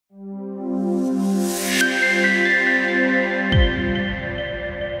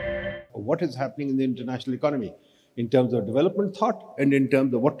what is happening in the international economy in terms of development thought and in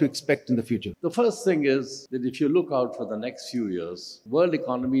terms of what to expect in the future. The first thing is that if you look out for the next few years, world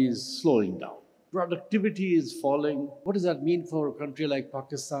economy is slowing down. Productivity is falling. What does that mean for a country like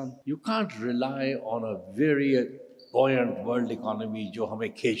Pakistan? You can't rely on a very buoyant world economy जो हमें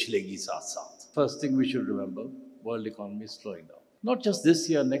खींच लेगी साथ साथ. First thing we should remember, world economy is slowing down. Not just this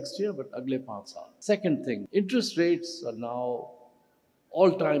year, next year, but अगले 5 साल. Second thing, interest rates are now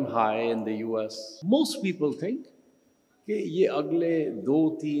all-time high in the US. Most people think कि ये अगले 2,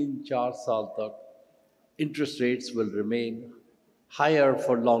 3, 4 साल तक interest rates will remain higher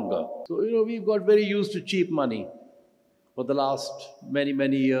for longer. So, we've got very used to cheap money. For the last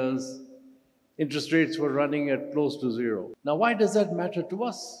many years, interest rates were running at close to zero. Now, why does that matter to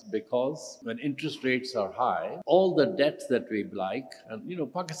us? Because when interest rates are high, all the debt that we like,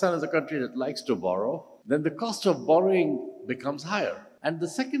 and Pakistan is a country that likes to borrow, then the cost of borrowing becomes higher. And the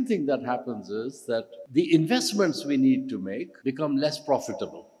second thing that happens is that the investments we need to make become less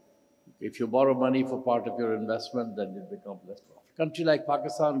profitable. If you borrow money for part of your investment, then it becomes less profitable. Country like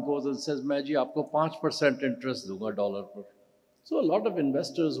Pakistan goes and says, मैं जी आपको 5% interest दूंगा dollar पर. So a lot of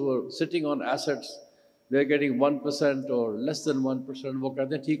investors who are sitting on assets, they're getting 1% or less than 1%. वो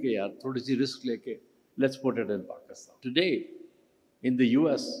कहते हैं ठीक है यार, थोड़ी सी risk लेके, let's put it in Pakistan. Today, in the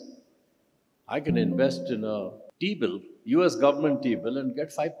US, I can invest in a T-bill, US government T-bill, and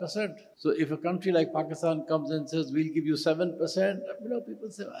get 5%. So if a country like Pakistan comes and says, we'll give you 7%, people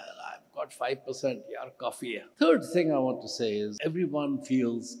say, well, I've got 5%, yaar, kafi hai. Third thing I want to say is, everyone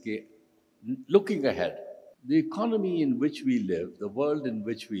feels that looking ahead, the economy in which we live, the world in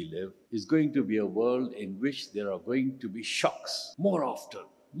which we live, is going to be a world in which there are going to be shocks more often,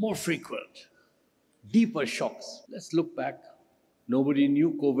 more frequent, deeper shocks. Let's look back. Nobody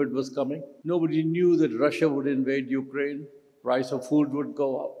knew COVID was coming. Nobody knew that Russia would invade Ukraine. Price of food would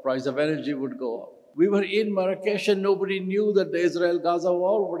go up. Price of energy would go up. We were in Marrakesh and nobody knew that the Israel-Gaza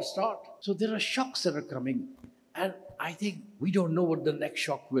war would start. So there are shocks that are coming. And I think we don't know what the next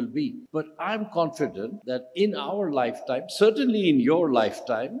shock will be. But I'm confident that in our lifetime, certainly in your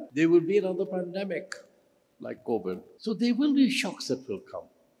lifetime, there will be another pandemic like COVID. So there will be shocks that will come.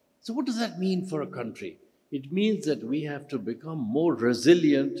 So what does that mean for a country? It means that we have to become more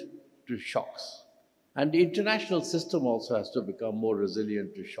resilient to shocks. And the international system also has to become more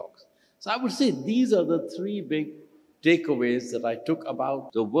resilient to shocks. So I would say these are the 3 big takeaways that I took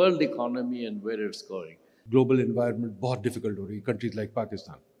about the world economy and where it's going. Global environment बहुत difficult हो रही है. Countries like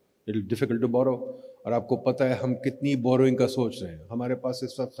Pakistan, it is difficult to borrow. और आपको पता है हम कितनी borrowing का सोच रहे हैं. हमारे पास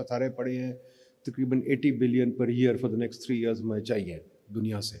इस वक्त खसारे पड़े हैं तकरीबन 80 billion per year for the next 3 years हमें चाहिए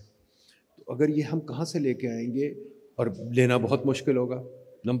दुनिया से. तो अगर ये हम कहाँ से लेके आएंगे और लेना बहुत मुश्किल होगा.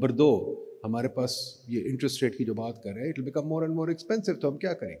 नंबर 2, हमारे पास ये इंटरेस्ट रेट की जो बात कर रहे हैं, it will become more and more expensive. तो हम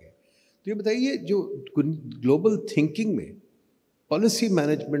क्या करेंगे? तो ये बताइए, जो ग्लोबल थिंकिंग में पॉलिसी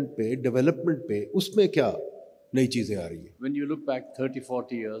मैनेजमेंट पे, डेवलपमेंट पे, उसमें क्या नई चीज़ें आ रही हैं? When you look back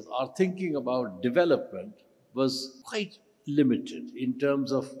 30-40 years, our thinking about development was quite limited in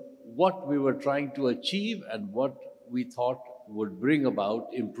terms of what we were trying to achieve and what we thought would bring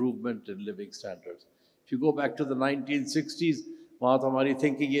about improvement in living standards. If you go back to the 1960s, वहाँ तो हमारी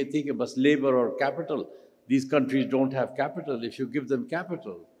thinking ये थी कि बस labor or capital. These countries don't have capital. If you give them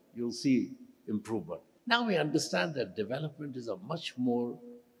capital, you'll see improvement. Now we understand that development is a much more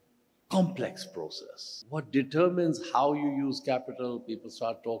complex process. What determines how you use capital, people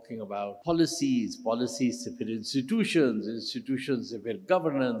start talking about policies से फिर institutions से फिर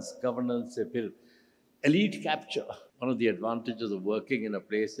governance से फिर elite capture. One of the advantages of working in a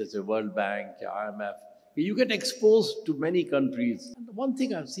place as a World Bank, IMF, you get exposed to many countries. And the one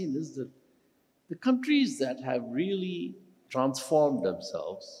thing I've seen is that the countries that have really transformed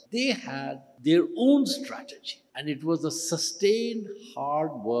themselves, they had their own strategy. And it was a sustained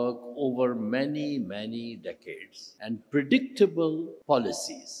hard work over many decades and predictable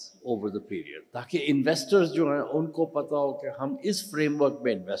policies over the period. ताकि investors जो हैं उनको पता हो कि हम इस framework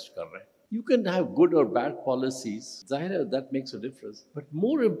में invest कर रहे हैं. You can have good or bad policies, that makes a difference. But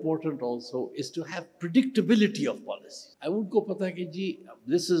more important also is to have predictability of policy. I उनको पता है कि जी,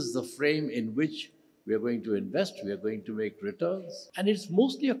 this is the frame in which we are going to invest, we are going to make returns. And it's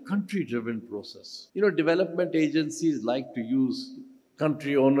mostly a country-driven process. Development agencies like to use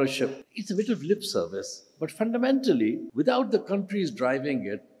country ownership. It's a bit of lip service. But fundamentally, without the countries driving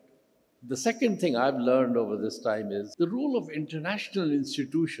it, the second thing I've learned over this time is the role of international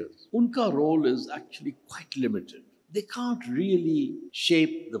institutions. Unka role is actually quite limited. They can't really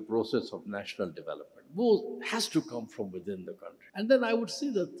shape the process of national development. Both has to come from within the country. And then I would say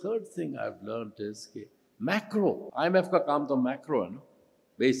the third thing I've learned is macro. IMF ka kaam to macro hai na.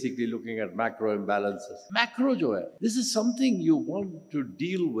 basically looking at macro imbalances. Macro जो है, this is something you want to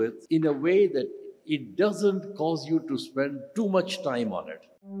deal with in a way that it doesn't cause you to spend too much time on it.